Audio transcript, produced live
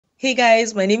Hey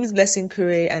guys, my name is Blessyn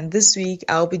Kure, and this week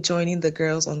I'll be joining the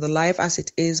girls on the Life as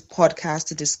It Is podcast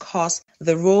to discuss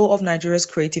the role of Nigeria's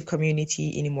creative community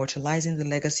in immortalizing the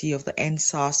legacy of the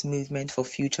ENDSARS movement for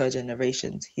future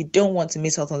generations. You don't want to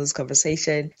miss out on this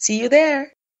conversation. See you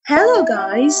there. Hello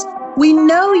guys, we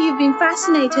know you've been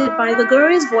fascinated by the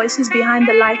glorious voices behind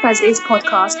the Life as Is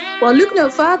podcast. Well, look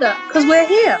no further, because we're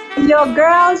here. Your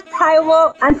girls,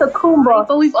 Taiwo and Tokumbo.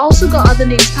 But we've also got other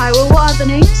names. Taiwo, what other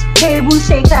names? Table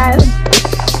shakers.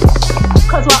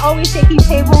 Because we're always shaking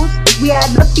tables. We are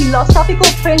the philosophical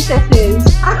princesses.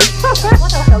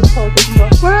 What else are we called,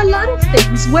 Tokumbo? We're a lot of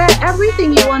things. We're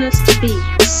everything you want us to be.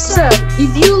 So,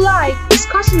 if you like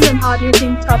discussions on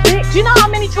hard-hitting topics, do you know how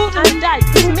many children have died?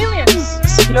 It's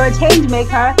millions. You're a change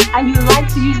maker and you like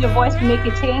to use your voice to make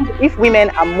a change. If women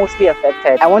are mostly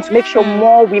affected, I want to make sure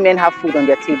more women have food on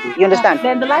their table. You understand?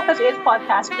 Then the Life as Is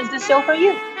podcast is the show for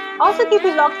you. Also keep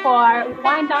it locked for our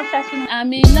wind down session.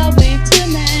 I'm in love with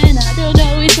two men. I don't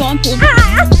know which one to be.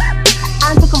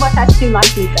 And Tokumbo has my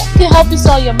pizza. To help you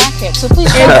sell your market. So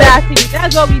please. Exactly.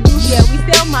 That's what we do here. We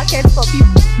sell markets for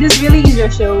people. This really is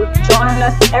your show. Join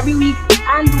us every week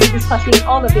and we'll be discussing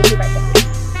all of your favorite topics.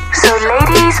 So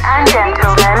ladies and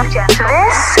gentlemen,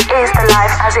 this is the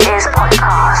Life as It Is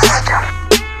podcast.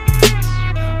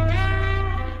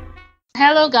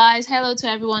 Hello guys, hello to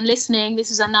everyone listening. This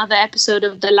is another episode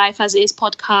of the Life as It Is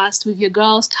podcast with your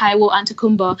girls Taiwo and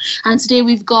Tokumbo. And today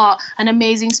we've got an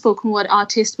amazing spoken word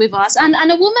artist with us and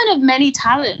a woman of many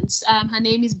talents. Her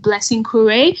name is Blessyn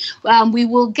Kure. We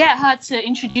will get her to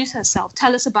introduce herself,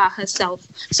 tell us about herself.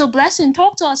 So Blessyn,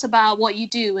 talk to us about what you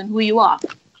do and who you are.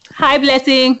 Hi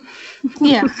Blessyn.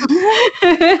 Yeah.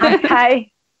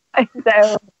 Hi.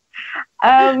 So,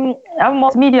 I'm a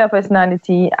multimedia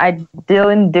personality. I deal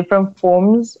in different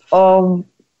forms of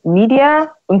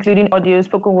media, including audio,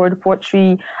 spoken word,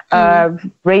 poetry,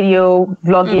 radio,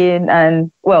 vlogging,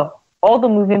 and, well, all the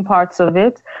moving parts of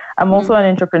it. I'm also an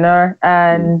entrepreneur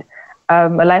and a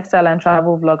lifestyle and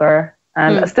travel vlogger.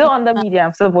 And still under media,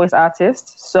 I'm still a voice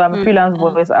artist. So I'm a freelance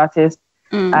voice artist.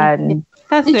 And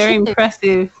that's very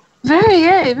impressive.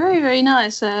 Very, very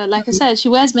nice. Like I said, she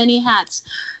wears many hats.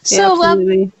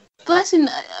 So, Blessyn,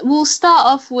 we'll start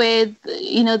off with,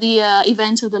 the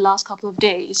events of the last couple of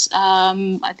days.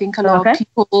 I think a lot of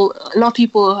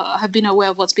people have been aware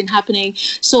of what's been happening.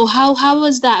 So how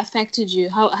has that affected you?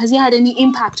 How has it had any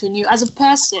impact on you as a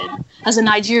person, as a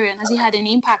Nigerian? Has it had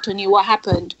any impact on you? What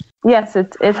happened? Yes,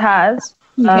 it has.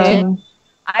 Okay.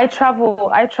 I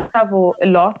travel a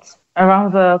lot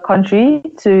around the country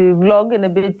to vlog in a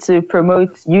bit to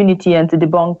promote unity and to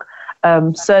debunk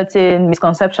certain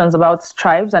misconceptions about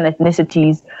tribes and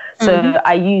ethnicities. So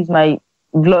I use my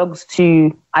vlogs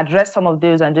to address some of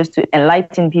those and just to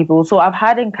enlighten people. So I've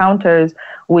had encounters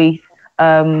with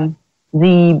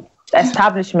the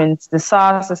establishment, the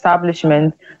SARS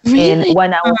establishment. Really?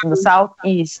 When I was in the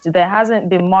southeast. There hasn't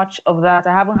been much of that.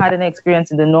 I haven't had any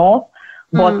experience in the north.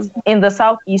 But in the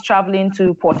southeast, traveling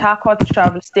to Port Harcourt,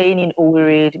 staying in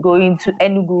Owerri, going to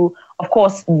Enugu, of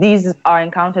course, these are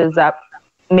encounters that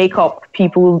make up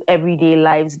people's everyday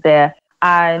lives there.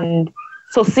 And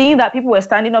so seeing that people were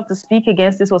standing up to speak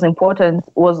against this was important,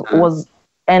 was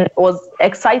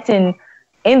exciting.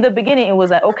 In the beginning, it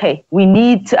was like, okay, we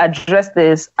need to address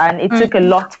this. And it took a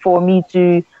lot for me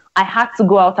I had to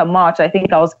go out and march. I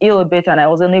think I was ill a bit and I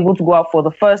was unable to go out for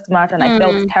the first march and I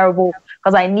felt terrible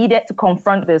because I needed to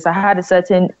confront this. I had a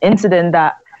certain incident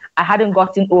that I hadn't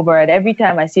gotten over, and every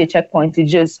time I see a checkpoint, I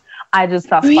just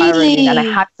start spiraling, and I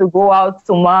had to go out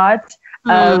to march.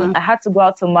 And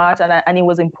it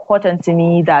was important to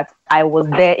me that I was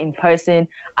there in person,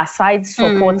 aside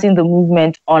supporting the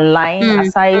movement online,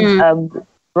 aside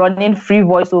running free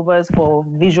voiceovers for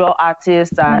visual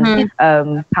artists and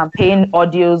campaign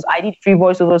audios. I did free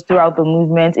voiceovers throughout the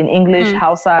movement in English,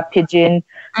 Hausa, Pidgin,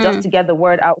 just to get the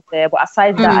word out there. But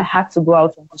aside that, I had to go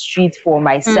out on the streets for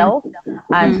myself.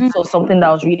 And so something that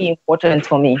was really important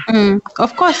for me.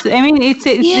 Of course. I mean,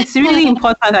 it's really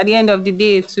important at the end of the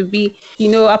day to be,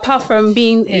 apart from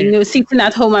being, sitting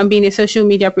at home and being a social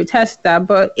media protester.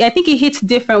 But I think it hits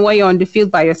different when you're on the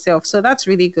field by yourself. So that's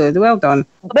really good. Well done.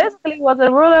 Basically, it was a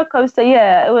roller coaster.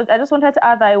 Yeah, it was. I just wanted to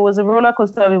add that it was a roller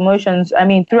coaster of emotions. I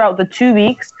mean, throughout the 2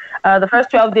 weeks, the first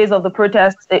 12 days of the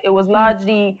protest, it was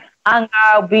largely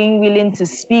anger, being willing to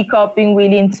speak up, being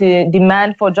willing to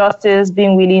demand for justice,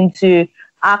 being willing to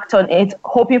act on it,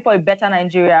 hoping for a better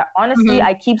Nigeria. Honestly,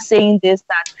 I keep saying this,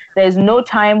 that there's no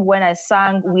time when I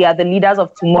sang "We Are the Leaders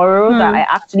of Tomorrow" that I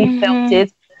actually felt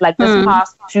it like this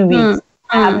past 2 weeks.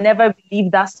 I have never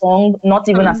believed that song, not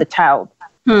even as a child.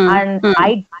 And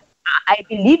I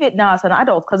believe it now as an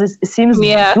adult because it seems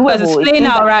because doable. it's playing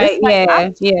out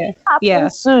right. Yeah.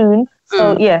 Soon.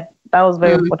 So that was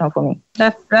very important for me.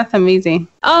 That's amazing.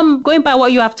 Going by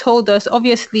what you have told us,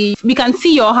 obviously we can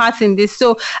see your heart in this.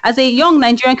 So as a young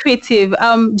Nigerian creative,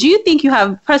 do you think you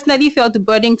have personally felt the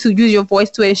burden to use your voice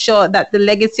to ensure that the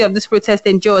legacy of this protest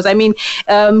endures? I mean,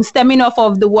 stemming off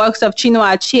of the works of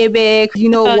Chinua Achebe,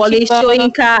 Wole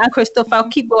Soyinka and Christopher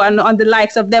Kibo and on the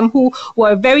likes of them, who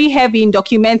were very heavy in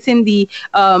documenting the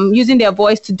using their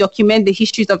voice to document the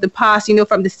histories of the past,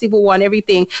 from the Civil War and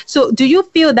everything. So do you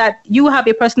feel that you have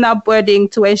a personal burden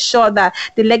to ensure that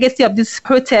the legacy of this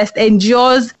protest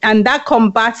endures and that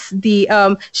combats the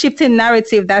shifting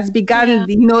narrative that's begun,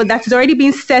 that's already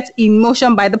been set in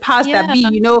motion by the powers that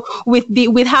be,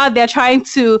 with how they're trying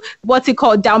to,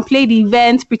 downplay the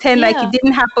event, pretend like it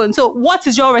didn't happen. So what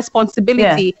is your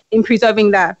responsibility in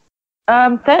preserving that?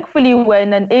 Thankfully, we're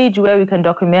in an age where we can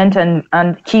document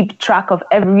and keep track of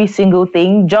every single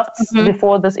thing. Just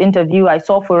before this interview, I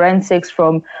saw forensics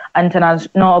from an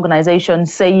international organization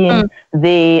saying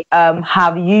they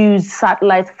have used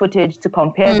satellite footage to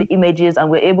compare the images,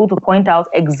 and we're able to point out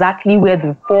exactly where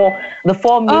the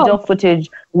four major footage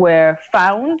were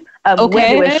found. Where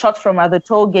they were shot from at the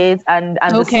toll gates, and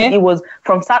it was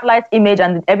from satellite image,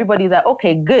 and everybody's like,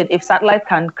 okay, good. If satellite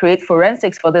can create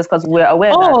forensics for this, because we're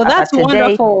aware that today,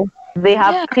 wonderful. They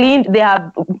have cleaned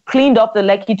up the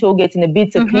Lekki toll gate in a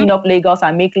bid to clean up Lagos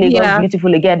and make Lagos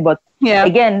beautiful again. But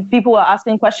again, people are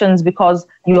asking questions because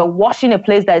you are washing a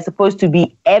place that is supposed to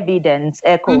be evidence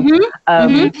echoed.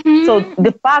 So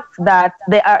the fact that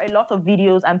there are a lot of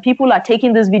videos and people are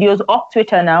taking these videos off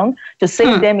Twitter now to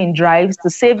save them in drives, to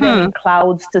save them in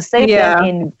clouds, to save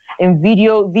them in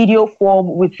video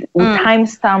form with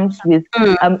timestamps, with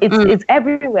it's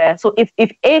everywhere. So if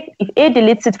A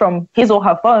deletes it from his or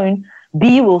her phone,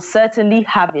 B will certainly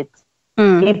have it.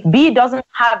 If B doesn't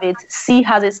have it, C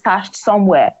has it stashed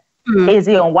somewhere. Is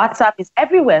it on WhatsApp? It's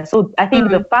everywhere. So I think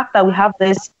the fact that we have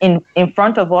this in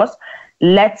front of us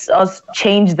lets us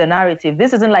change the narrative.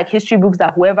 This isn't like history books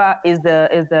that whoever is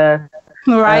the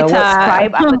writer,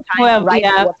 scribe at the time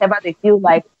writing whatever they feel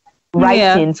like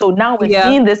writing. So now we're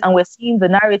seeing this, and we're seeing the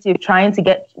narrative trying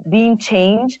to being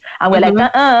changed, and we're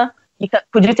like,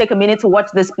 could you take a minute to watch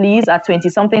this, please? At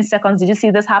 20-something seconds, did you see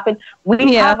this happen?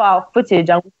 We have our footage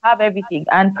and we have everything.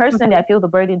 And personally, I feel the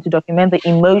burden to document the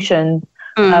emotions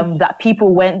that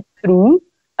people went through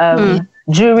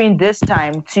during this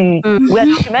time. We're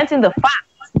documenting the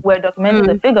facts, we're documenting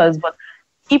the figures, but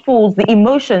the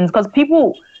emotions, because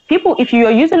people, if you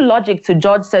are using logic to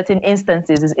judge certain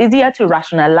instances, it's easier to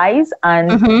rationalize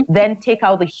and then take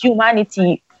out the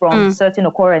humanity from certain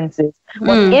occurrences.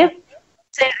 But if,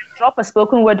 say, I drop a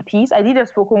spoken word piece, I did a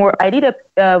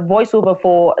voiceover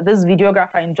for this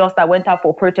videographer in Jos that went out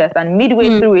for protest, and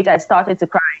midway through it, I started to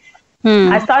cry.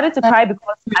 I started to cry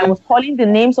because I was calling the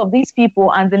names of these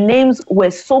people, and the names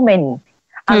were so many,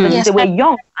 and they were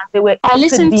young, and they were. I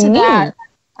listened to that.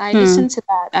 I listened to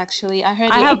that, actually. I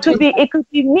heard it could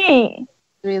be me.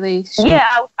 Really?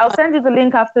 Yeah, I'll send you the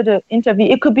link after the interview.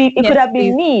 It could have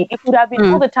been me. It could have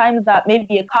been all the times that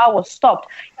maybe a car was stopped.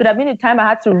 It could have been the time I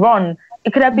had to run.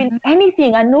 It could have been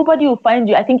anything, and nobody will find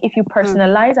you. I think if you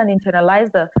personalize and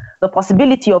internalize the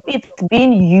possibility of it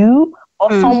being you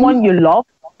or someone you love,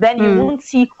 then you won't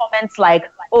see comments like,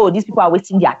 oh, these people are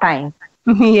wasting their time.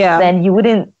 Then you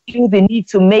wouldn't feel the need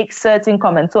to make certain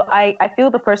comments. So I feel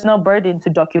the personal burden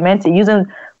to document it,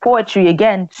 using poetry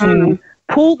again to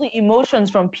pull the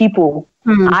emotions from people.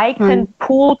 I can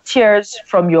pull tears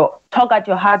from tug at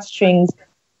your heartstrings,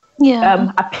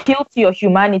 appeal to your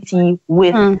humanity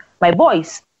with my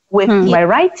voice, with my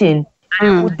writing. And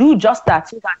I will do just that,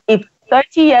 so that if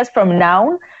 30 years from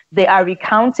now, they are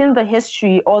recounting the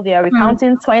history, or they are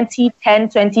recounting 2010,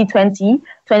 2020,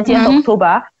 20th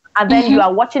October, and then you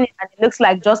are watching it and it looks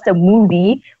like just a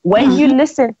movie. When you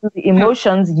listen to the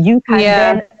emotions, you can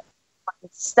then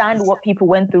understand what people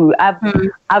went through. I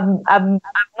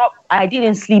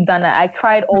didn't sleep that night. I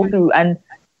cried all through, and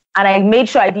I made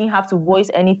sure I didn't have to voice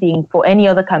anything for any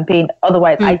other campaign.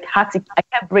 Otherwise, I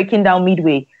kept breaking down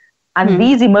midway. And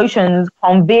these emotions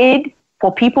conveyed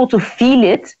for people to feel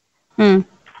it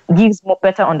gives more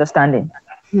better understanding.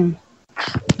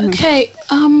 Okay.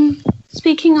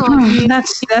 Speaking of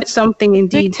that's something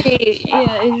indeed.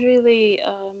 It really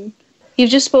you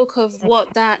just spoke of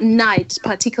what that night,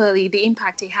 particularly the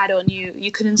impact it had on you.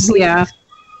 You couldn't sleep.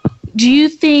 Do you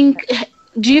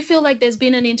feel like there's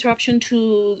been an interruption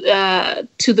to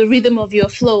the rhythm of your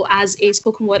flow as a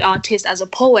spoken word artist, as a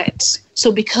poet?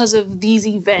 So because of these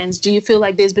events, do you feel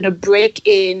like there's been a break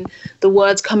in the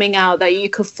words coming out that you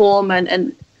could form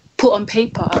and put on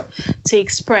paper to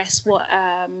express what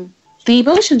the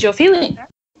emotions you're feeling.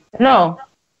 No,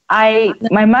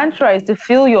 my mantra is to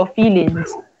feel your feelings.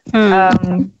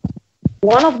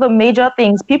 One of the major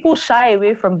things, people shy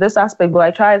away from this aspect, but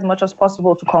I try as much as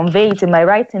possible to convey it in my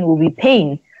writing, will be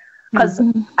pain. Because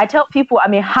I tell people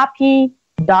I'm a happy,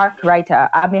 dark writer.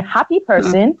 I'm a happy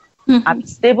person. I'm a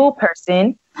stable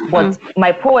person, but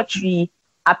my poetry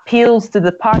appeals to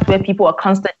the part where people are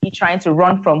constantly trying to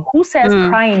run from. Who says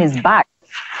crying is bad?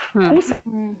 Who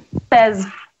says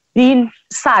being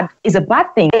sad is a bad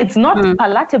thing? It's not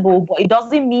palatable, but it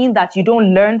doesn't mean that you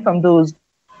don't learn from those.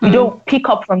 You don't pick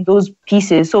up from those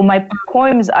pieces. So my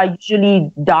poems are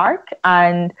usually dark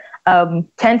and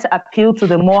tend to appeal to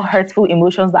the more hurtful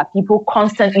emotions that people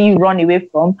constantly run away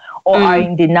from or are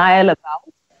in denial about.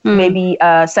 Maybe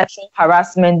sexual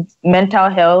harassment,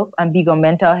 mental health, and big on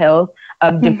mental health,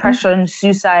 depression,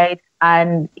 suicide,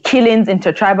 and killings,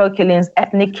 intertribal killings,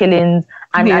 ethnic killings,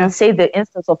 and I'd say the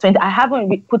instance of 20. I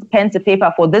haven't put pen to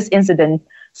paper for this incident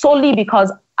solely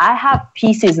because I have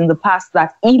pieces in the past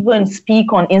that even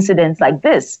speak on incidents like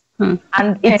this.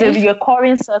 And it's a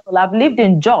recurring circle. I've lived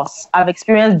in Jos. I've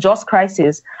experienced Jos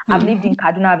crisis. I've lived in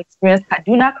Kaduna. I've experienced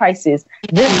Kaduna crisis.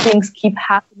 These things keep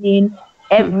happening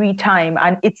every time.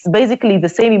 And it's basically the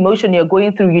same emotion you're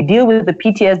going through. You deal with the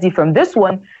PTSD from this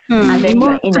one, and then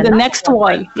you're in the next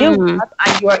one.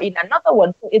 And you're in another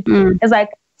one. So it's like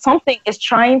something is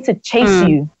trying to chase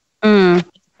you. Time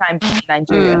in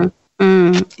Nigeria.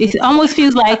 It almost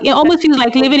feels like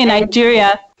living in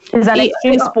Nigeria is an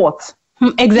extreme sport.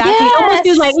 Exactly. Yes.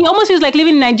 It almost feels like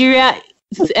living in Nigeria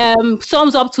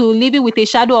sums up to living with a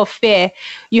shadow of fear.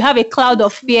 You have a cloud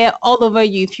of fear all over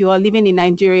you if you are living in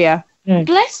Nigeria.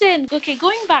 Blessyn. Okay,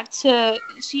 going back to,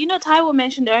 so Taiwo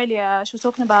mentioned earlier, she was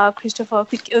talking about Christopher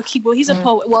Okigbo. He's a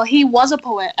poet. Well, he was a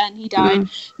poet and he died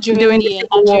during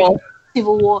the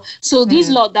Civil War. So these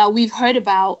lot that we've heard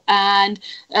about, and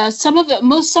some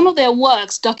of their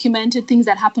works documented things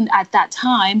that happened at that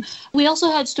time. We also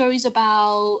heard stories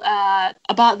about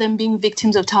them being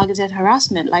victims of targeted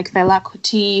harassment, like Fela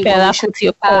Kuti,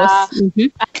 of course.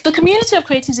 The community of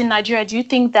creatives in Nigeria. Do you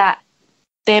think that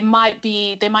there might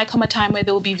come a time where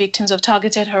they will be victims of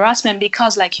targeted harassment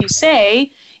because, like you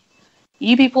say,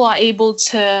 you people are able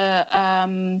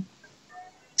to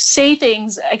say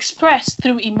things expressed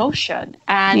through emotion,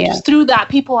 and through that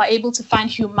people are able to find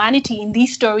humanity in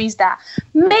these stories that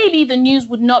maybe the news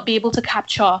would not be able to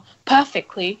capture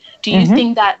perfectly. Do you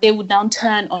think that they would now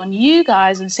turn on you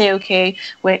guys and say, okay,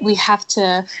 we have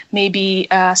to maybe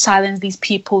silence these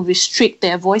people, restrict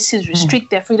their voices,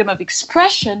 restrict their freedom of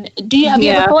expression? Have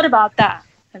you ever thought about that?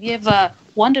 Have you ever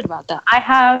wondered about that? I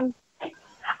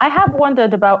have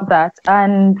wondered about that,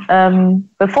 and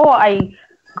before I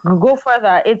go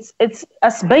further, it's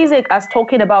as basic as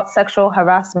talking about sexual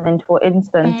harassment, for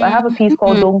instance. I have a piece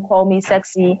called Don't Call Me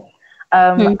Sexy,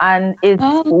 and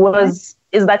it's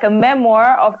like a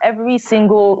memoir of every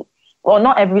single, or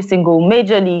not every single,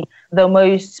 majorly the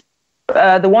most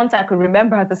the ones I could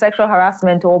remember as the sexual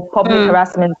harassment or public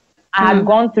harassment I had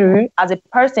gone through as a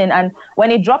person. And when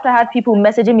it dropped, I had people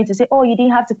messaging me to say, oh, you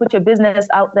didn't have to put your business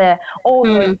out there, oh,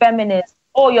 you're a feminist,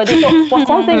 oh, you're this. So for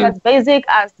something as basic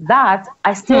as that,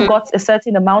 I still got a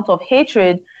certain amount of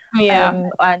hatred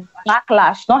and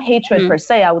backlash. Not hatred per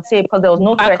se, I would say, because there was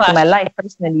no threat to my life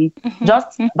personally,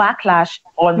 just backlash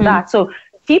on that. So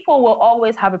people will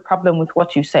always have a problem with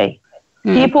what you say.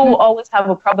 People will always have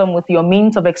a problem with your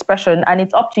means of expression, and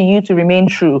it's up to you to remain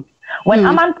true. When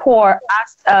Amanpour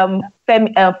asked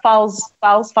Falz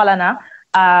Falana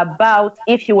about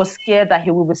if he was scared that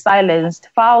he would be silenced,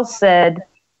 Falz said,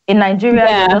 in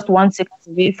Nigeria, you're just 1 second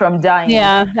away from dying.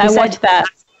 Yeah, I watched that.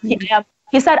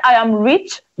 He said, I am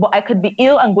rich, but I could be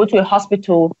ill and go to a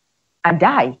hospital and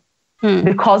die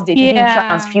because they didn't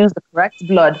transfuse the correct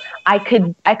blood. I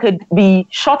could be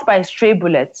shot by a stray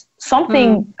bullet.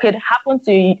 Something could happen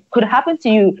to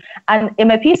you. And in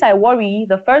my piece, I worry,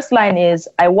 the first line is,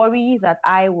 I worry that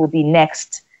I will be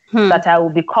next, that I will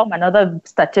become another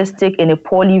statistic in a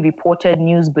poorly reported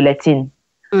news bulletin.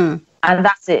 And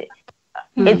that's it.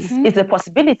 It's a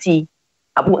possibility.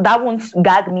 That won't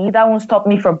gag me. That won't stop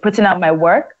me from putting out my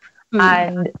work.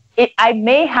 And I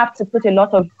may have to put a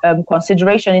lot of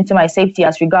consideration into my safety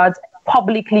as regards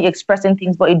publicly expressing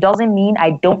things, but it doesn't mean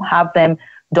I don't have them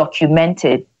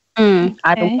documented. And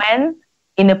when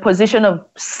in a position of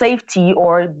safety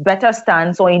or better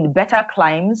stance or in better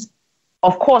climes,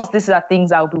 of course, these are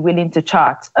things I'll be willing to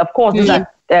chart. Of course, these are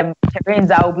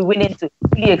terrains I will be willing to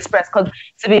really express. Because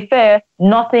to be fair,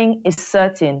 nothing is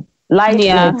certain. Life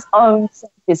in its own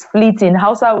sense is fleeting.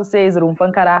 Hausa will say is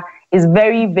rumfankara, is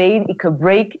very vain. It could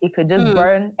break, it could just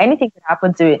burn, anything could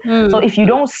happen to it. So if you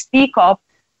don't speak up,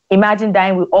 imagine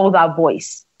dying with all that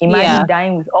voice. Imagine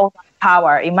dying with all that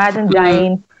power. Imagine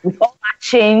dying with all that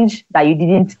change that you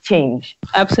didn't change.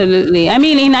 Absolutely. I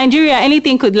mean, in Nigeria,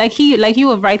 anything could, like you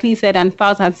have rightly said, and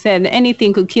Faz had said,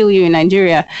 anything could kill you in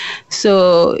Nigeria.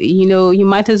 So, you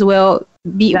might as well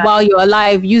while you're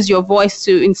alive, use your voice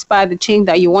to inspire the change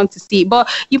that you want to see. But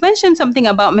you mentioned something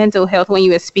about mental health when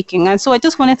you were speaking, and so I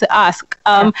just wanted to ask,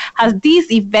 has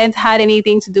these events had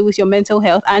anything to do with your mental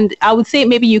health? And I would say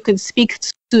maybe you could speak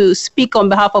on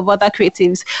behalf of other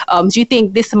creatives. Do you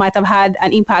think this might have had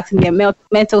an impact in their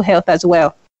mental health as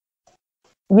well?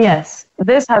 Yes,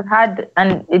 this has had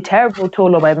a terrible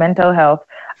toll on my mental health.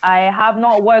 I have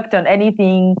not worked on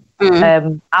anything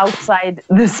outside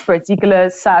this particular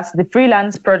SARS. The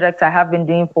freelance projects I have been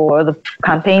doing for the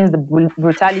campaigns, the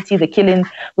brutality, the killings,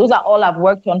 those are all I've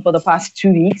worked on for the past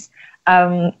 2 weeks.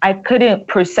 I couldn't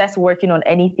process working on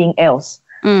anything else.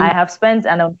 I have spent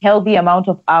an unhealthy amount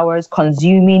of hours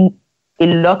consuming a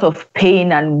lot of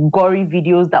pain and gory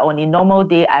videos that on a normal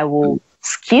day I will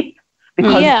skip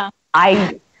because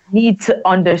I need to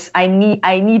I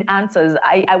need answers.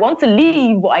 I want to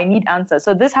leave, but I need answers.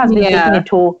 So this has been taking a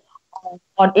toll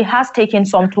on. It has taken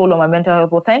some toll on my mental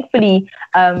health. But thankfully,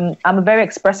 I'm a very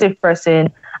expressive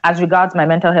person as regards my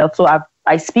mental health. So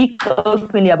I speak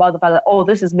openly about the fact that,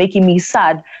 this is making me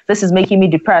sad. This is making me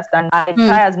depressed. And I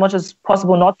try as much as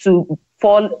possible not to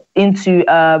fall into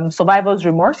survivor's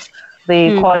remorse.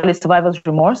 They call it survivor's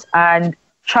remorse. And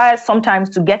try sometimes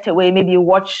to get away, maybe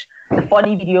watch a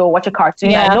funny video, watch a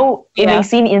cartoon. I know it may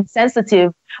seem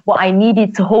insensitive, but I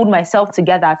needed to hold myself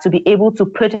together to be able to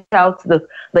put out the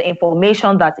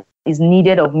information that is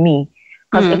needed of me.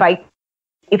 Because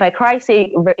if I cry,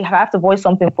 say, if I have to voice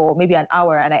something for maybe an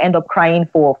hour and I end up crying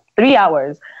for 3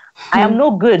 hours, I am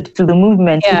no good to the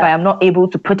movement if I am not able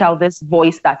to put out this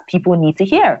voice that people need to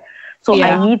hear. So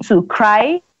I need to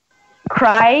cry,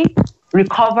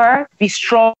 recover, be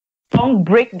strong,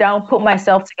 break down, put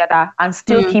myself together, and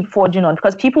still keep forging on,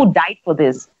 because people died for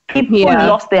this. People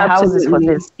lost their houses for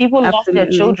this. People lost their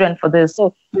children for this.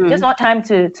 So it's not time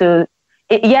to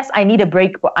yes, I need a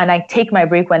break, and I take my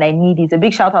break when I need it. A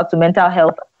big shout out to Mental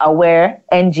Health Aware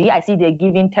NG. I see they're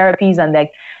giving therapies and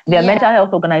their mental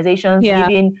health organizations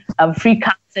giving free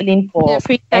counseling for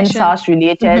ENDSARS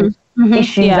related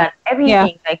issues and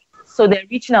everything. So they're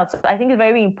reaching out. So I think it's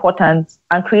very important.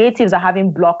 And creatives are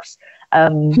having blocks.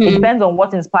 It depends on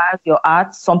what inspires your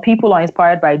art. Some people are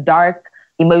inspired by dark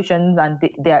emotions, and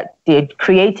they're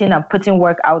creating and putting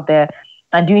work out there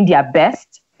and doing their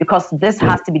best, because this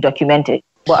has to be documented.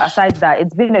 But aside that,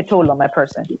 it's been a toll on my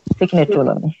person, taking a toll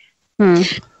on me.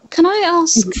 Can I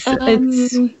ask,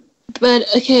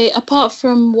 apart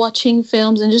from watching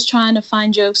films and just trying to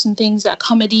find jokes and things, like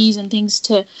comedies and things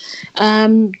to,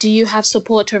 do you have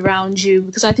support around you?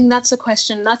 Because I think that's a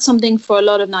question, that's something for a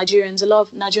lot of Nigerians. A lot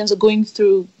of Nigerians are going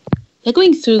through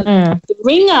the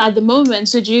ringer at the moment.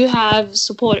 So do you have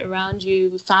support around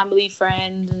you, family,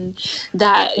 friends, and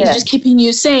that is just keeping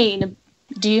you sane?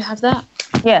 Do you have that?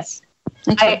 Yes.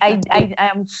 Okay. I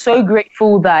am so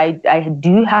grateful that I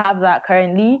do have that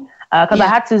currently, because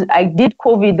I did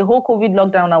COVID, the whole COVID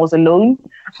lockdown, I was alone.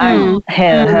 And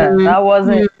that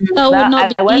wasn't,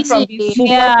 I went from being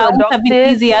super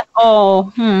productive easy at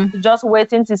all. To just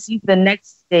waiting to see the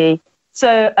next day.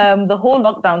 So the whole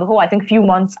lockdown, I think few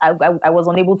months, I was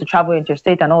unable to travel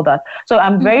interstate and all that. So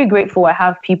I'm very grateful I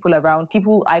have people around,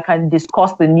 people I can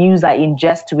discuss the news I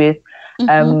ingest with.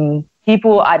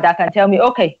 People that can tell me,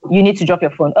 okay, you need to drop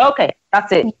your phone. Okay,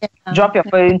 that's it. Drop your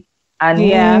phone and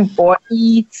move or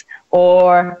eat,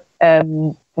 or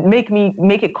make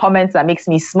a comment that makes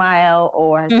me smile,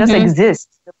 or just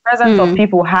exist. The presence of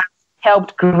people has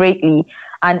helped greatly.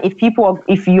 And if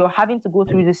you're having to go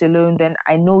through this alone, then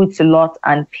I know it's a lot.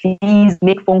 And please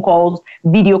make phone calls,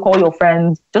 video call your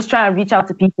friends, just try and reach out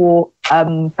to people,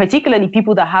 particularly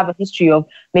people that have a history of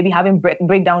maybe having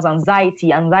breakdowns,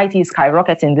 anxiety. Anxiety is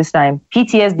skyrocketing this time.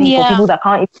 PTSD for people that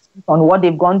can't even speak on what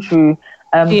they've gone through.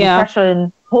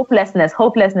 Depression, hopelessness.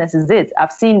 Hopelessness is it.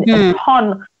 I've seen a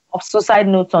ton of suicide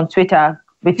notes on Twitter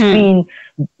between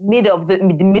the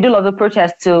middle of the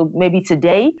protest till maybe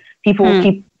today. People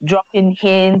keep dropping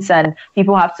hints, and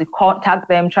people have to contact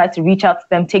them, try to reach out to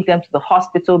them, take them to the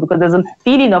hospital, because there's a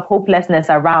feeling of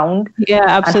hopelessness around. Yeah,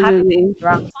 absolutely.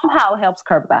 Somehow helps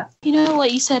curb that. You know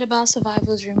what you said about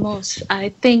survivor's remorse? I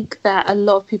think that a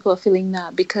lot of people are feeling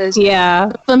that, because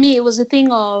for me, it was a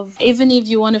thing of, even if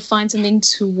you want to find something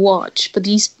to watch, but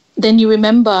then you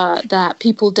remember that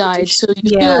people died, so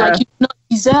you feel like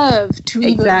deserve to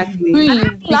even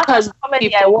breathe because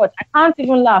comedy I watch. I can't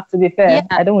even laugh, to be fair.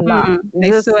 I don't laugh.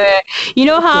 I swear. You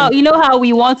know how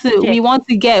we want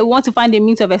to find a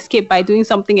means of escape by doing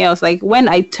something else. Like when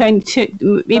I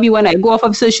when I go off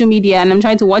of social media and I'm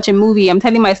trying to watch a movie, I'm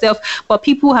telling myself, but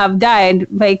people have died.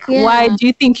 Like, why do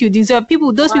you think you deserve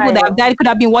those people that have died could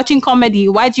have been watching comedy?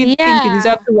 Why do you think you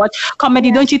deserve to watch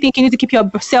comedy? Don't you think you need to keep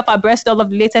yourself abreast of all of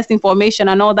the latest information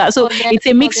and all that? So it's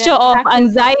a mixture of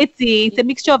anxiety. It's a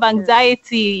mixture of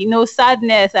anxiety,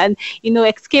 sadness, and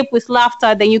escape with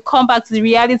laughter. Then you come back to the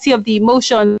reality of the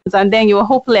emotions, and then you're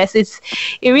hopeless. It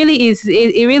really is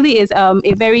a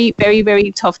very, very,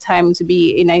 very tough time to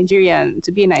be a Nigerian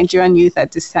youth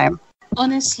at this time.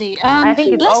 Honestly, I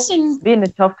think it's always been a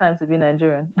tough time to be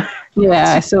Nigerian.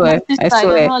 Yeah, I swear.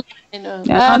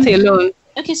 Not alone.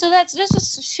 Okay, so let's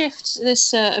just shift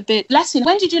this a bit. Blessyn,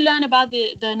 when did you learn about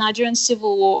the Nigerian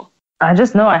Civil War? I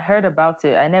just know I heard about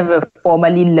it. I never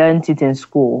formally learned it in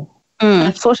school.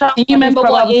 Social. Do you remember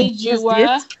what age you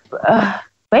were?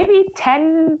 Maybe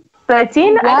 10,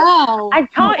 13. Wow. I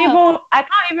can't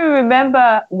even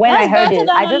remember when I heard it.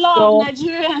 I just know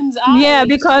Nigerians.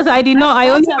 Because I did not. I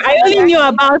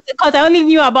only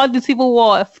knew about the Civil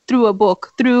War through a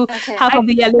book, through Half of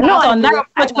the Yellow Hat.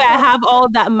 That's where I have all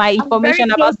that my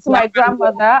information about. To my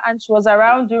grandmother, and she was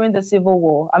around during the Civil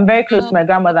War. I'm very close to my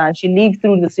grandmother, and she lived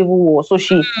through the Civil War, so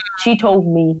she told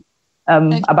me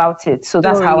about it. So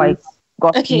that's how I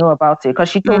got to know about it, because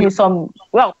she told me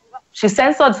she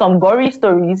censored some gory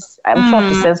stories. I'm sure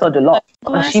she censored a lot,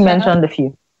 but she mentioned a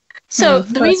few. So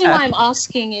the reason why I'm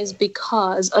asking is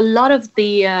because a lot of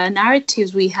the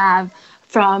narratives we have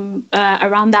from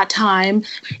around that time,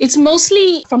 it's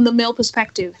mostly from the male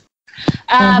perspective.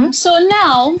 So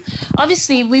now,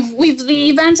 obviously, with the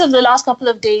events of the last couple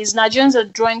of days, Nigerians are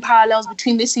drawing parallels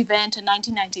between this event and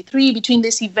 1993, between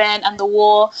this event and the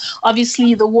war.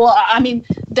 Obviously, the war,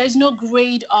 there's no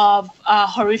grade of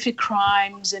horrific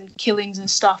crimes and killings and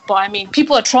stuff, but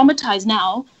people are traumatized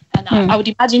now. And I would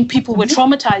imagine people were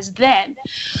traumatized then.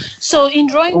 So in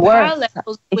drawing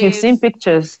parallels, if you've seen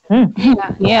pictures,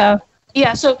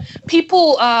 so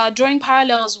people are drawing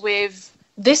parallels with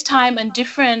this time and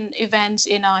different events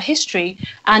in our history,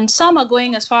 and some are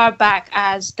going as far back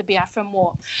as the Biafran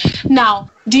War. Now,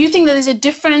 do you think that there's a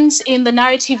difference in the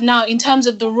narrative now in terms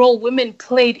of the role women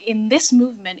played in this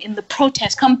movement, in the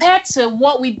protest, compared to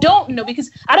what we don't know? Because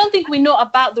I don't think we know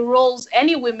about the roles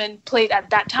any women played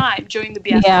at that time during the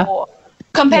Biafran War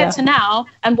compared to now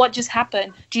and what just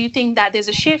happened. Do you think that there's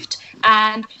a shift?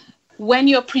 And when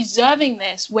you're preserving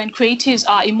this, when creatives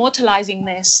are immortalizing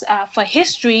this for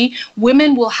history,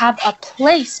 women will have a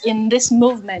place in this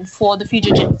movement for the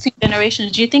future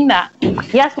generations. Do you think that?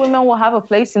 Yes, women will have a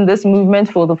place in this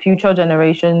movement for the future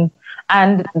generation.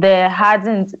 And there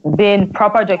hasn't been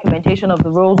proper documentation of the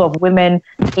roles of women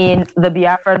in the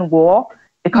Biafran War.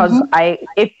 Because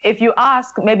if you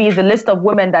ask maybe the list of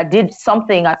women that did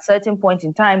something at certain point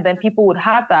in time, then people would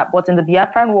have that. But in the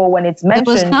Biafran War, when it's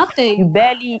mentioned,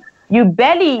 you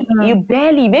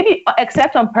barely, maybe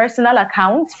except on personal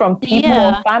accounts from people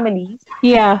or families.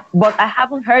 Yeah. But I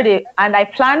haven't heard it. And I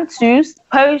plan to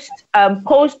post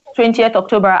 20th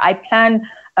October, I plan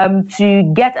to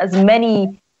get as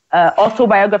many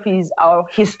autobiographies or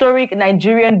historic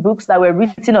Nigerian books that were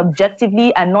written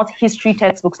objectively and not history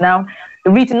textbooks now.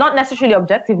 Written not necessarily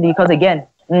objectively, because again,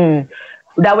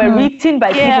 that were written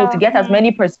by people to get as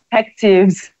many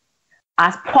perspectives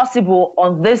as possible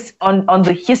on this, on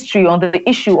the history, on the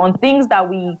issue, on things that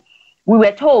we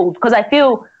were told. Because I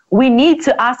feel we need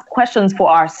to ask questions for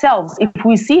ourselves. If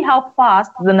we see how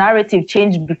fast the narrative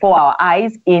changed before our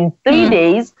eyes in 3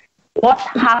 days, what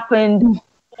happened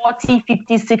 40,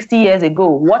 50, 60 years ago?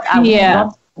 What are we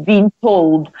not being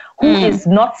told? Who is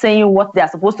not saying what they're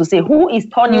supposed to say? Who is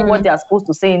turning what they're supposed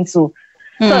to say into?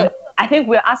 So I think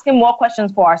we're asking more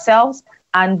questions for ourselves.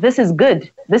 And this is good.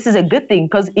 This is a good thing,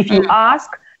 because if you ask,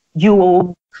 you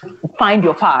will find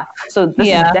your path. So this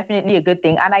is definitely a good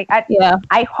thing. And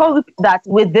I hope that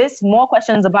with this, more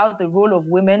questions about the role of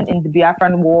women in the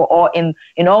Biafran War or in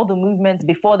all the movements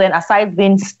before then, aside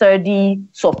being sturdy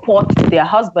support to their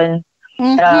husbands,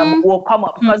 will come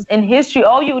up. Because in history,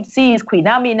 all you would see is Queen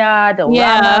Amina, the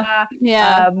Rama,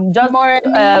 just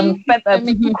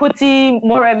Kuti,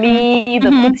 Moremi, the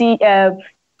Kuti,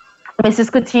 Mrs.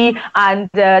 Kuti, and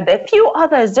a few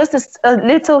others, just a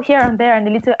little here and there, and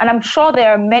I'm sure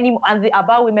there are many, and the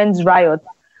Aba Women's Riot.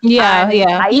 I'm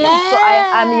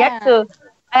yet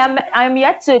I'm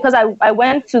yet to, because I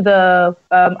went to the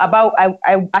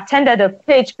I attended a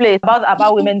page place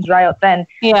about women's riot then,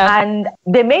 and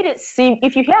they made it seem,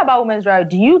 if you hear about women's riot,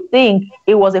 do you think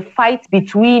it was a fight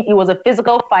it was a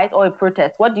physical fight or a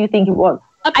protest? What do you think it was?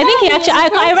 I think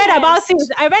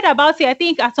I read about it. I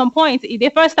think at some point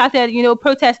they first started,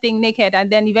 protesting naked,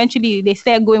 and then eventually they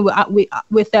started going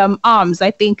with arms. I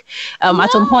think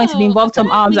at some point it involved some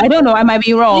arms. I don't know. I might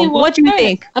be wrong. What do you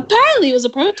think? Apparently, it was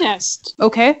a protest.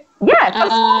 Okay. Yeah,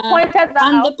 pointed that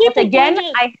out. The people again,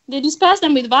 they dispersed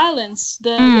them with violence.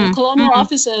 The colonial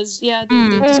officers, they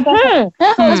dispersed them.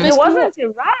 It wasn't a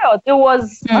riot. It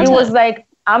was like,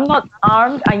 I'm not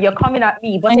armed and you're coming at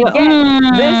me. But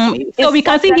again, so we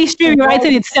can see history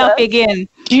rewriting itself again.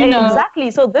 Exactly.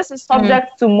 So this is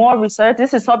subject to more research.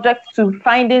 This is subject to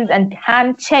findings and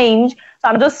can change. So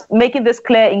I'm just making this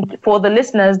clear for the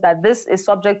listeners that this is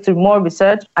subject to more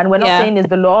research. And we're not saying it's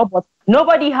the law, but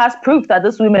nobody has proof that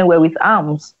these women were with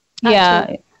arms.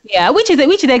 Yeah, which is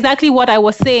exactly what I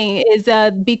was saying, is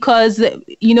because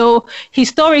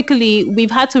historically we've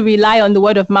had to rely on the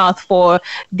word of mouth for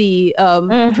the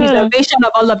preservation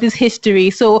of all of this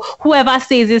history. So whoever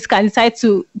says this can decide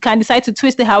to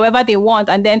twist it however they want,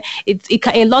 and then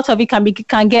a lot of it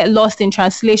can get lost in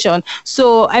translation.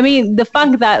 So I mean, the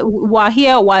fact that we're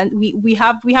here, we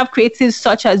have creatives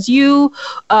such as you,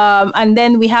 and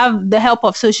then we have the help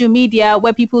of social media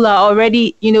where people are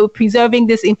already preserving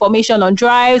this information on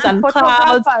drive and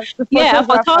clouds.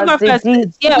 Photographers.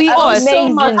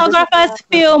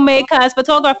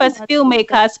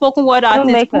 Filmmakers, spoken word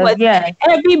artists,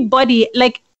 everybody,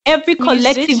 like every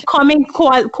collective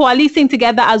coalescing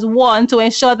together as one to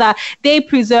ensure that they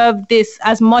preserve this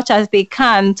as much as they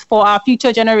can for our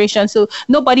future generation, so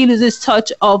nobody loses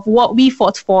touch of what we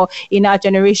fought for in our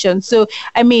generation. So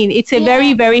I mean, it's a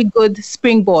very, very good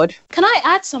springboard. Can I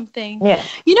add something?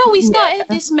 We started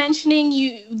this mentioning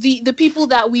the people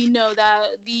that we know,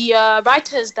 that the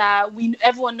writers that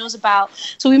everyone knows about.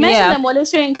 So we mentioned them, Wole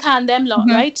and Khan, them lot,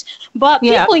 right? But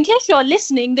people, in case you're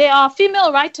listening, they are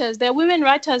female writers, they're women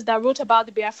writers that wrote about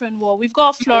the Biafran War. We've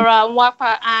got Flora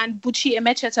Nwapa and Buchi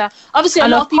Emecheta. Obviously, a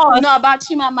lot of people know about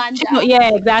Chimamanda.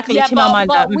 Chimamanda.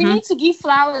 But we need to give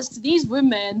flowers to these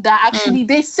women that actually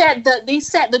they set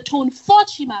the tone for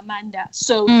Chimamanda.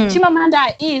 So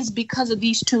Chimamanda is because of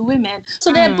these two women.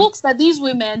 So there are books that these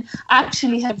women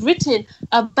actually have written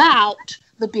about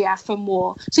the Biafran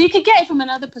War. So you could get it from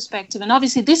another perspective. And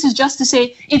obviously this is just to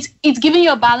say it's giving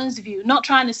you a balanced view, not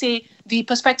trying to say the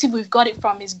perspective we've got it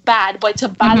from is bad, but it's a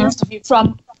balanced view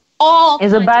from all.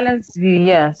 It's a balanced view,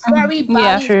 yes. Very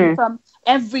balanced view from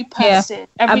every person,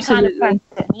 every kind of person.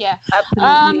 Yeah.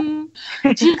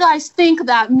 Absolutely. Do you guys think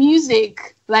that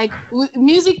music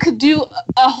could do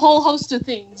a whole host of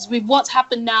things with what's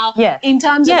happened now in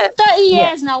terms of 30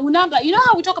 years now? You know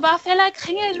how we talk about Fela?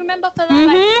 Can you guys remember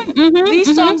Fela?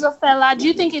 These songs of Fela, do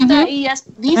you think in 30 years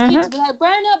these kids be like,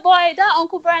 Burna Boy, that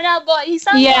Uncle Burna Boy, he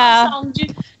sang that song?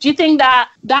 Do you think that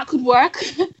could work?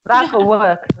 That could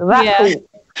work. Could.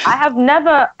 I have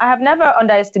never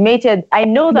underestimated. I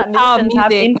know that musicians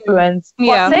have influence.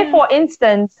 But say, for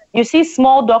instance, you see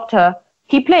Small Doctor.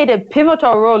 He played a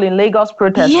pivotal role in Lagos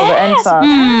protests for the ENDSARS.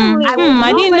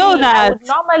 I didn't know that.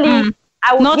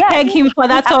 I would not peg him for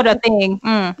that sort of thing.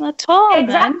 At all.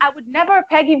 Exactly. I would never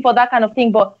peg him for that kind of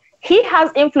thing. But he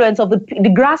has influence of the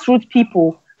grassroots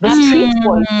people, the street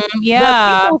boys,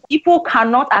 the people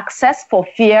cannot access for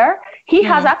fear. He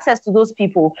has access to those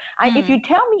people. And if you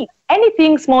tell me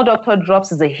anything Small Doctor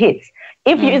drops is a hit,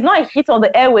 if it's not a hit on the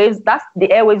airwaves, that's the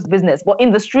airwaves business. But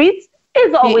in the streets,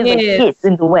 it's always a hit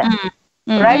in the West.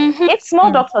 Right? If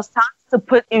Small Doctor starts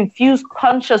to infuse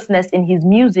consciousness in his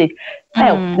music,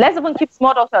 let's even keep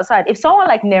Small Doctor aside. If someone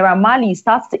like Naira Marley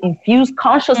starts to infuse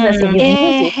consciousness in his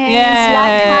music,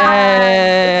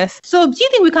 so do you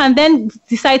think we can then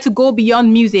decide to go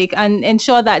beyond music and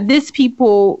ensure that these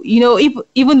people,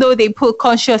 even though they put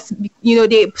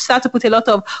they start to put a lot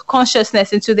of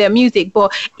consciousness into their music,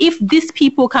 but if these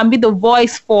people can be the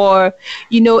voice for,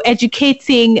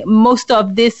 educating most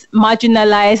of this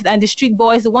marginalized and the street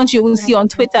boys, the ones you will see on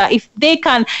Twitter, if they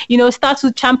can, start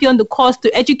to champion the cause to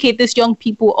educate these young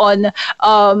people on,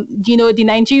 the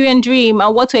Nigerian dream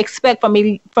and what to expect from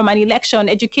an election,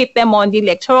 educate them on the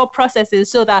electoral processes,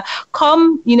 so that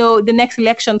come, the next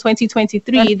election,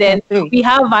 2023, then we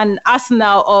have an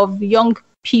arsenal of young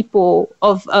people,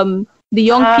 of the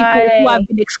young people who have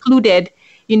been excluded,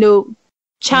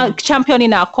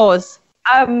 championing our cause.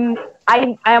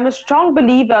 I am a strong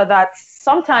believer that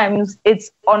sometimes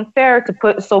it's unfair to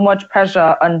put so much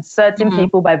pressure on certain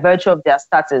people by virtue of their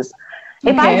status.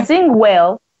 If I sing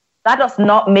well, that does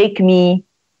not make me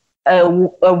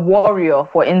a warrior,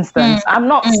 for instance. I'm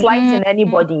not slighting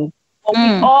anybody, but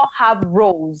we all have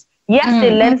roles. Yes,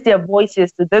 they lend their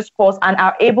voices to this cause and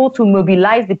are able to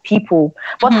mobilize the people.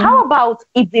 But how about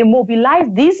if they mobilize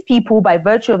these people by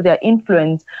virtue of their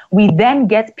influence, we then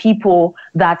get people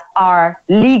that are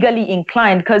legally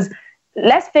inclined? Because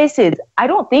let's face it, I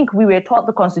don't think we were taught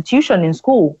the Constitution in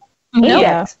school.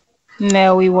 Yet.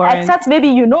 No, we weren't. Except maybe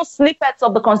snippets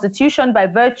of the Constitution by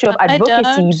virtue of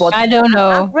advocacy. But I don't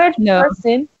know. Average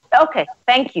person. Okay,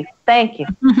 thank you.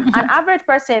 An average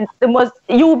person,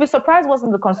 you will be surprised what's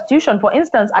in the Constitution. For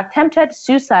instance, attempted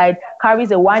suicide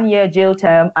carries a 1-year jail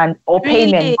term or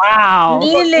payment. Wow.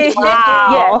 Really?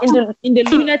 Wow. Yeah, in the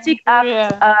Lunatic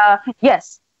Act.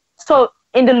 Yes. So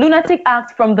in the Lunatic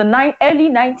Act from the early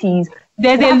 90s,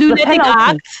 there's a Lunatic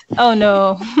Act. Oh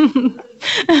no.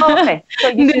 Okay, so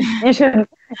you should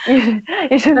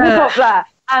look up that.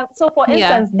 So, for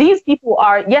instance, these people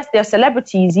are, yes, they're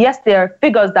celebrities. Yes, they're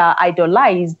figures that are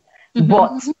idolized,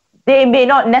 but they may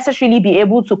not necessarily be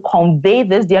able to convey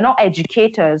this. They're not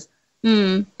educators.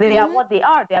 They are what they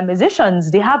are. They're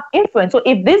musicians. They have influence. So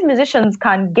if these musicians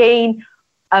can gain,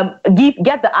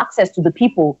 get the access to the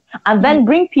people, and then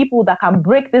bring people that can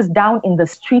break this down in the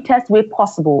streetest way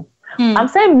possible. I'm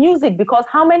saying music because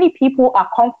how many people are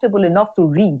comfortable enough to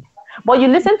read? But you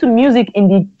listen to music in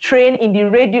the train, in the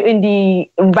radio, in the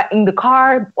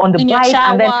car, on the bike,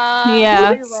 and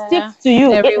then it sticks to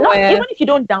you. Even if you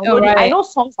don't download it, I know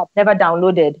songs I've never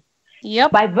downloaded.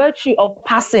 Yep. By virtue of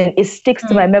passing, it sticks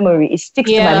to my memory. It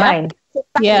sticks to my mind. So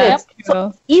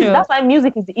that's why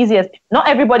music is the easiest. Not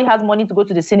everybody has money to go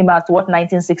to the cinema to watch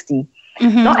 1960.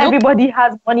 Not everybody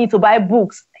has money to buy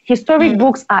books. Historic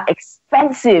books are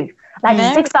expensive. Like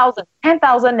 6,000,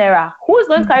 10,000 naira. Who is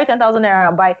going to carry 10,000 naira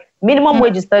and buy? Minimum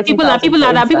wage is 30,000. People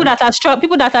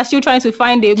that are still trying to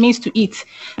find a means to eat.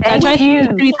 They're trying to eat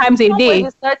 3 times a day. Minimum wage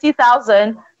is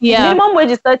 30,000. Minimum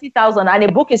wage is 30,000 and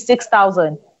a book is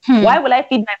 6,000. Why will I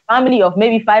feed my family of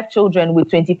maybe 5 children with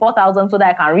 24,000 so that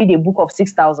I can read a book of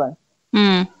 6,000?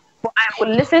 But I would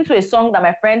listen to a song that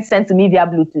my friend sent to me via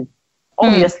Bluetooth.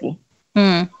 Obviously.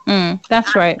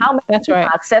 That's right. How many people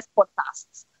access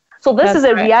podcasts? So this is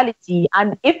a reality.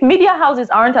 And if media houses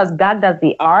aren't as gagged as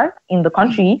they are in the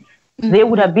country, they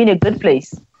would have been a good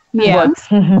place. Well,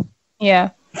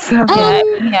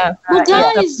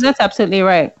 guys, that's absolutely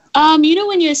right. When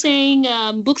you're saying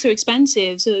books are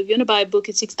expensive, so if you want to buy a book,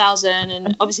 it's 6,000,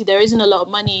 and obviously there isn't a lot of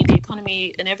money, the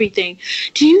economy and everything.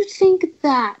 Do you think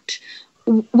that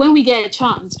when we get a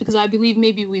chance, because I believe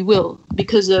maybe we will,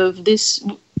 because of this,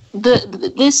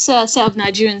 this set of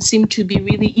Nigerians seem to be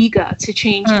really eager to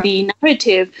change the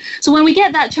narrative. So when we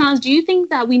get that chance, do you think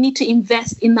that we need to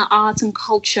invest in the arts and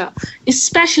culture,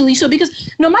 especially so?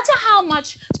 Because no matter how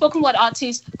much spoken word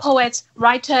artists, poets,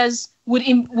 writers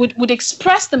would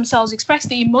express themselves, express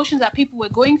the emotions that people were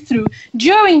going through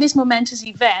during these momentous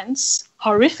events,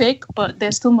 horrific, but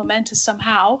they're still momentous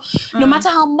somehow. No matter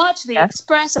how much they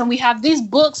express, and we have these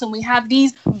books and we have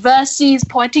these verses,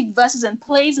 poetic verses and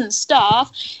plays and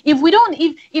stuff, if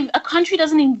a country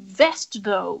doesn't invest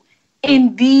though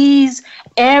in these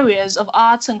areas of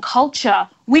arts and culture,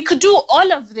 we could do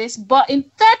all of this, but in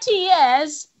 30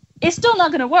 years, it's still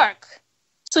not going to work.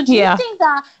 So do you think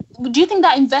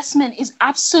that investment is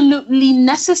absolutely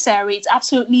necessary? It's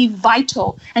absolutely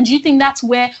vital. And do you think that's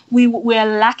where we're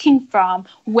lacking from,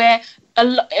 where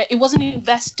it wasn't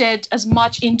invested as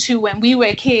much into when we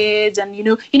were kids? And you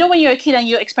know when you're a kid and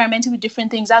you're experimenting with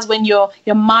different things, that's when your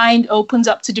mind opens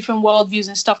up to different worldviews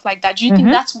and stuff like that. Do you think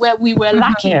that's where we were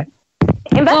lacking?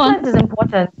 Investment is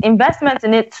important. Investment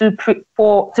in it to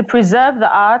preserve the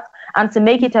art and to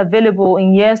make it available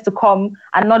in years to come,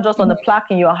 and not just on the plaque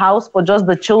in your house for just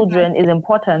the children, is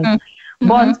important.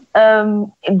 But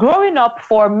growing up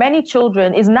for many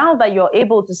children is now that you're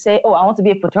able to say, oh, I want to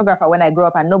be a photographer when I grow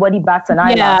up, and nobody bats an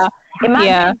eyelash.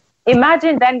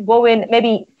 Imagine then going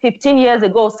maybe 15 years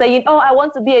ago saying, oh, I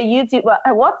want to be a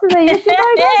YouTuber. What is a YouTuber?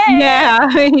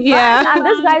 And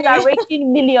these guys are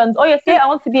raking millions. Or you say, I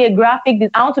want to be a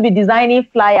I want to be designing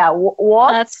flyer.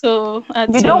 What? That's so.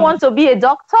 You don't want to be a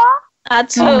doctor?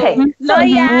 Okay. So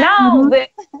now,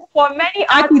 for many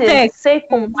artists, say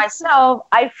for myself,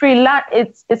 I freelance.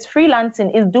 It's freelancing.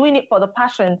 It's doing it for the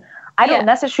passion. I don't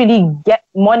necessarily get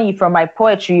money from my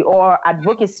poetry or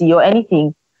advocacy or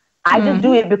anything. I just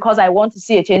do it because I want to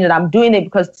see a change, and I'm doing it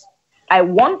because I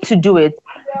want to do it.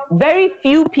 Very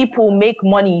few people make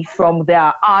money from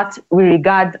their art with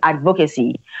regard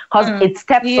advocacy, because it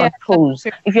steps on toes.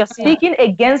 If you're speaking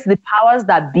against the powers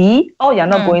that be, you're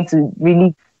not going to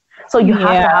really. So you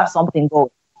have to have something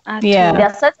going. There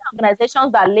are certain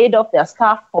organizations that laid off their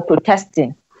staff for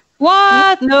protesting.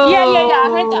 What? No. Yeah. I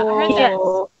heard that.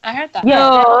 I heard that. Yeah,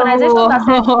 No. there are organizations that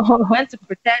said went to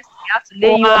protest, we have to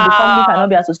lay you off, the company cannot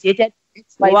be associated.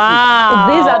 Wow.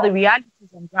 So these are the realities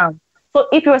on ground. So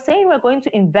if you're saying we're going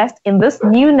to invest in this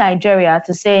new Nigeria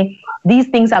to say these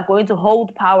things are going to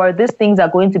hold power, these things are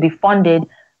going to be funded,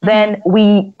 then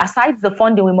we, aside the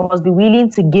funding, we must be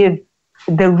willing to give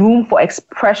the room for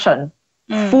expression,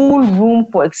 full room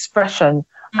for expression,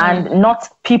 and not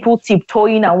people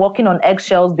tiptoeing and walking on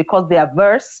eggshells because they are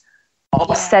averse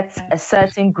or set a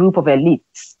certain group of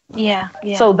elites.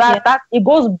 So that it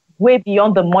goes way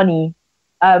beyond the money.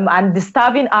 And the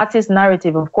starving artist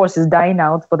narrative, of course, is dying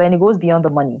out, but then it goes beyond the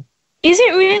money. Is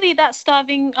it really that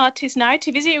starving artist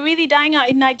narrative? Is it really dying out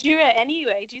in Nigeria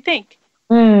anyway, do you think?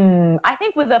 I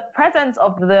think with the presence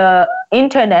of the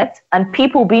internet and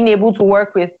people being able to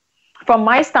work with, from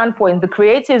my standpoint, the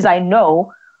creatives I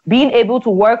know, being able to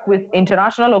work with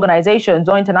international organizations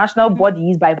or international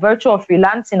bodies by virtue of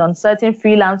freelancing on certain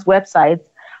freelance websites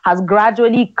has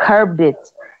gradually curbed it.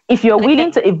 If you're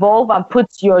willing to evolve and put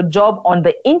your job on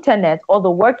the internet or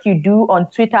the work you do on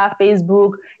Twitter,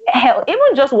 Facebook, hell,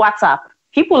 even just WhatsApp,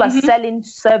 people are selling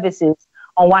services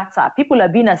on WhatsApp. People are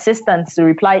being assistants to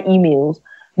reply emails.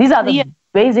 These are the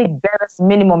basic, barest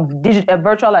minimum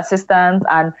virtual assistants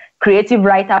and creative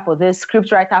writer for this, script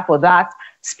writer for that,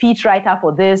 speech writer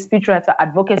for this, speech writer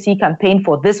advocacy campaign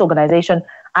for this organization.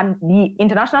 And the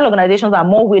international organizations are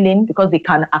more willing because they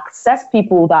can access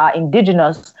people that are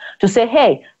indigenous to say,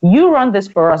 hey, you run this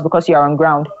for us because you're on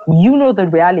ground. You know the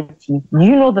reality.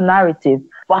 You know the narrative.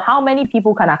 But how many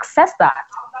people can access that?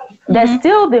 There's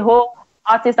still the whole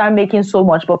artists are making so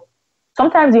much, but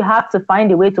sometimes you have to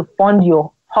find a way to fund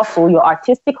your hustle, your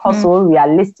artistic hustle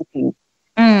realistically.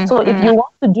 So if you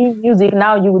want to do music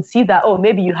now, you would see that, oh,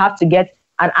 maybe you have to get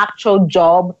an actual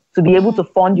job to be able to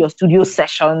fund your studio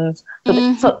sessions.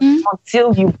 So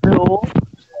until you blow.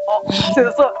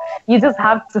 So you just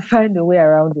have to find a way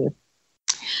around it.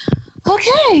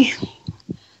 Okay.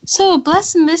 So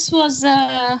Blessyn, it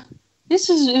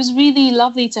was really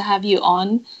lovely to have you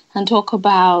on and talk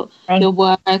about your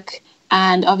work.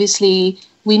 And obviously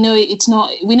we know it's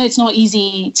not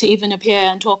easy to even appear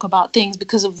and talk about things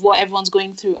because of what everyone's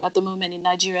going through at the moment in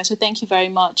Nigeria. So thank you very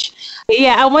much.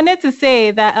 Yeah, I wanted to say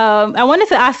that I wanted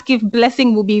to ask if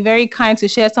Blessyn will be very kind to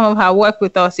share some of her work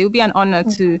with us. It would be an honor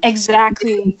to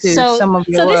so some of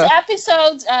your work. This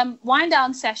episode's wind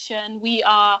down session, we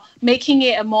are making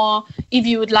it a more, if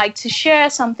you would like to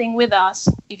share something with us,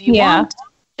 if you want,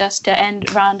 just to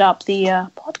round up the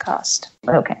podcast.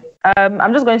 Okay.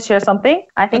 I'm just going to share something.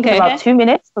 I think in about 2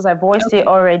 minutes because I voiced it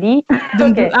already.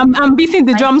 I'm beating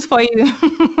the drums for you.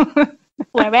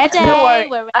 We're ready. Don't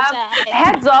worry.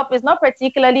 Heads up, it's not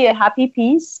particularly a happy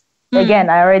piece. Again,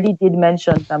 I already did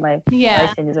mention that my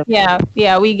writing is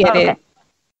we get it.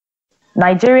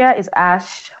 Nigeria is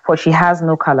ash, for she has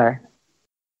no color.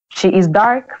 She is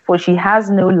dark, for she has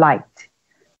no light.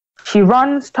 She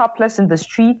runs topless in the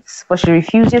streets, for she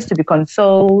refuses to be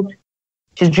consoled.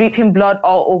 She's dripping blood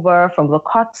all over from the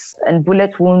cuts and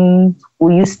bullet wounds.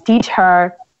 Will you stitch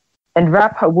her and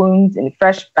wrap her wounds in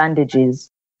fresh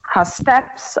bandages? Her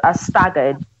steps are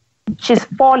staggered. She's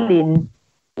falling.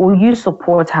 Will you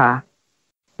support her?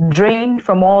 Drained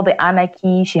from all the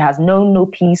anarchy, she has known no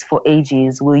peace for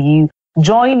ages. Will you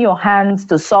join your hands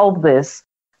to solve this,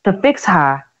 to fix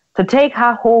her, to take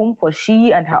her home, for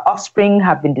she and her offspring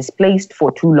have been displaced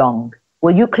for too long?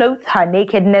 Will you clothe her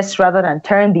nakedness rather than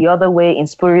turn the other way in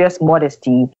spurious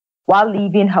modesty, while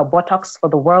leaving her buttocks for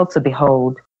the world to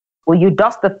behold? Will you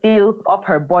dust the filth off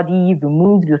her body,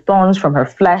 remove the thorns from her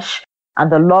flesh,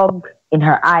 and the log in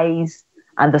her eyes,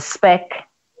 and the speck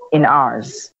in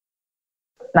ours?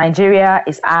 Nigeria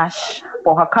is ash,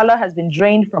 for her color has been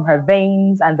drained from her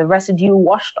veins, and the residue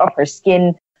washed off her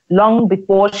skin long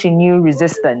before she knew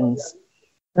resistance.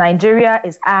 Nigeria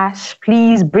is ash,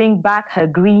 please bring back her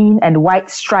green and white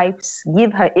stripes,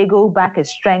 give her eagle back its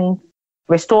strength,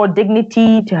 restore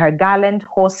dignity to her gallant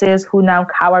horses who now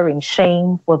cower in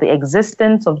shame, for the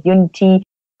existence of unity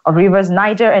of rivers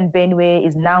Niger and Benue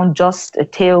is now just a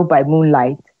tale by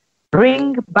moonlight.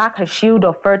 Bring back her shield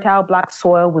of fertile black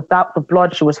soil without the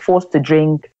blood she was forced to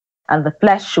drink and the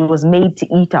flesh she was made to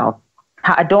eat of.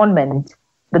 Her adornment,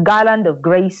 the garland of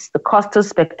grace, the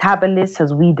costus spectabilis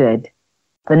has withered.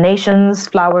 The nation's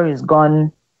flower is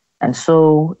gone, and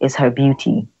so is her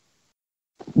beauty.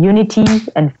 Unity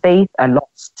and faith are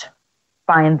lost.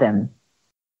 Find them.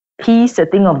 Peace, a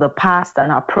thing of the past,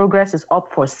 and our progress is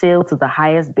up for sale to the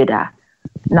highest bidder.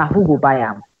 Now who will buy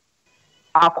them?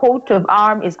 Our coat of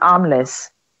arm is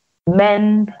armless.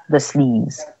 Mend the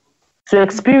sleeves. To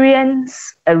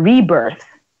experience a rebirth,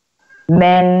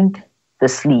 mend the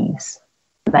sleeves.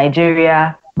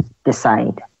 Nigeria,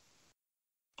 decide.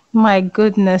 My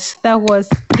goodness, that was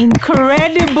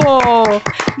incredible.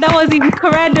 That was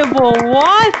incredible.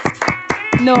 What?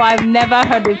 No, I've never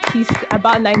heard a piece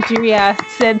about Nigeria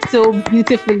said so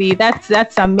beautifully. That's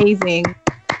amazing.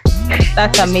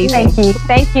 That's amazing.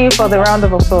 Thank you for the round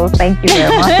of applause. Thank you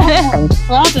very much.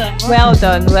 Well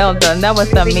done. That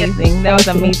was amazing. That was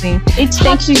amazing. It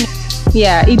touched me.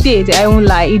 Yeah, it did. I won't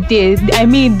lie, it did. I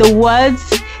mean, the words,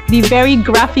 the very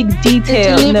graphic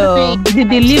detail, the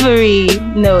delivery,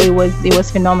 it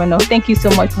was phenomenal. Thank you so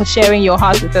much for sharing your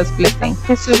heart with us, Blessyn. Thank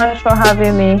you so much for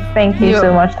having me. Thank you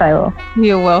so much, Taiwo.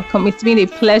 You're welcome. It's been a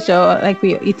pleasure.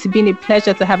 It's been a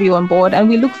pleasure to have you on board, and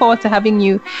we look forward to having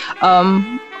you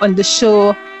on the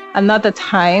show another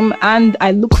time, and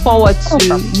I look forward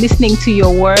to listening to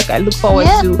your work. I look forward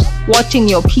to watching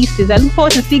your pieces. I look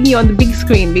forward to seeing you on the big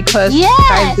screen, because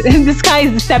the sky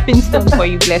is the stepping stone for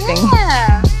you, Blessyn.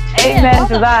 Amen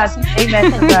to that.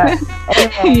 Amen to that.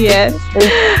 Yes.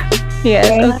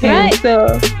 Okay. Right.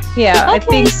 So I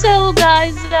think so,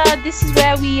 guys. This is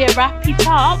where we wrap it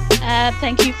up.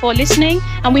 Thank you for listening,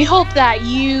 and we hope that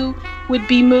you would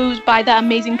be moved by that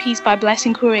amazing piece by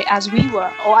Blessyn Kure as we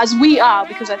were, or as we are,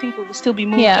 because I think we will still be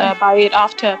moved by it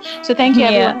after. So thank you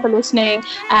everyone for listening,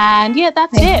 and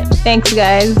that's it. Thanks,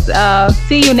 guys.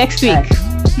 See you next week.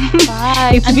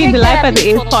 Bye. It's been the Life as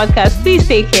It Is podcast. Please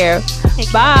take care.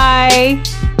 Bye.